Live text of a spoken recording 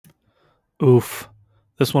Oof,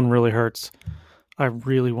 this one really hurts. I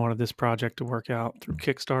really wanted this project to work out through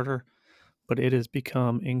Kickstarter, but it has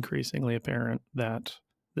become increasingly apparent that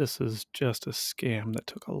this is just a scam that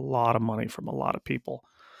took a lot of money from a lot of people.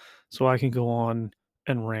 So I can go on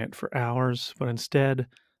and rant for hours, but instead,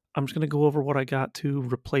 I'm just going to go over what I got to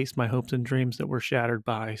replace my hopes and dreams that were shattered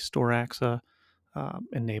by Storaxa,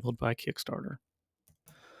 enabled by Kickstarter.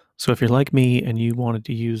 So if you're like me and you wanted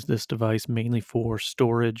to use this device mainly for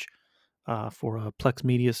storage, for a Plex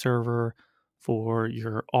Media server, for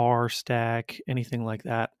your R stack, anything like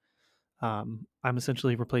that. I'm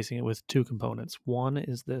essentially replacing it with two components. One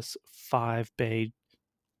is this 5-bay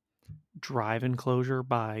drive enclosure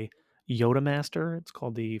by Yoda Master. It's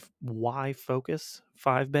called the Y Focus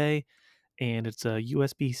 5-bay, and it's a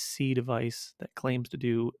USB-C device that claims to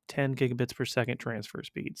do 10 gigabits per second transfer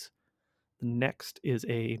speeds. The next is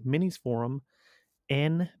a Minis Forum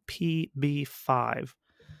NPB5,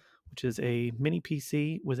 which is a mini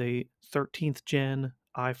PC with a 13th gen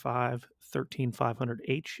i5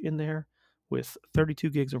 13500H in there with 32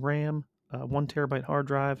 gigs of RAM, 1 terabyte hard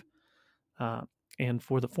drive. Uh, and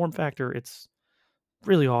for the form factor, it's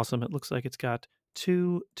really awesome. It looks like it's got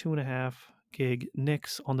two 2.5 gig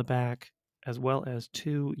NICs on the back, as well as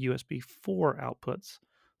two USB 4 outputs.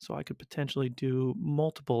 So I could potentially do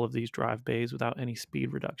multiple of these drive bays without any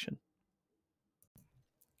speed reduction.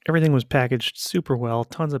 Everything was packaged super well,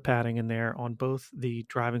 tons of padding in there on both the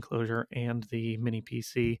drive enclosure and the mini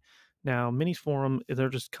PC. Now, Minis Forum, they're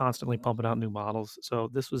just constantly pumping out new models. So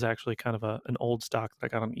this was actually kind of an old stock that I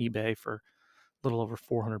got on eBay for a little over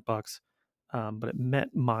 400 bucks. But it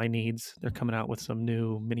met my needs. They're coming out with some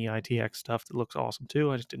new mini ITX stuff that looks awesome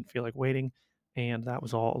too. I just didn't feel like waiting, and that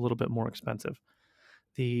was all a little bit more expensive.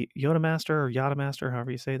 The Yoda Master or Yada Master, however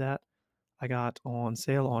you say that, I got on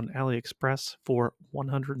sale on AliExpress for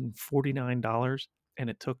 $149, and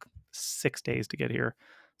it took 6 days to get here.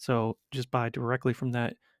 So just buy directly from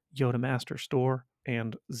that Yoda Master store,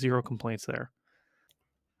 and zero complaints there.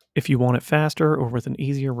 If you want it faster or with an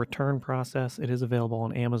easier return process, it is available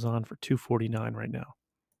on Amazon for $249 right now.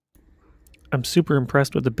 I'm super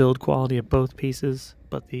impressed with the build quality of both pieces,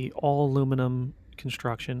 but the all aluminum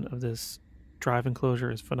construction of this drive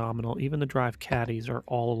enclosure is phenomenal. Even the drive caddies are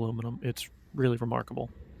all aluminum. It's really remarkable.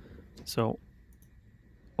 So,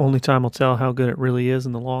 only time will tell how good it really is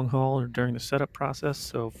in the long haul or during the setup process.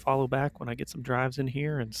 So, follow back when I get some drives in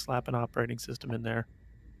here and slap an operating system in there.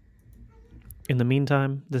 In the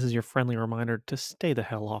meantime, this is your friendly reminder to stay the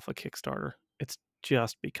hell off of Kickstarter. It's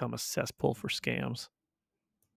just become a cesspool for scams.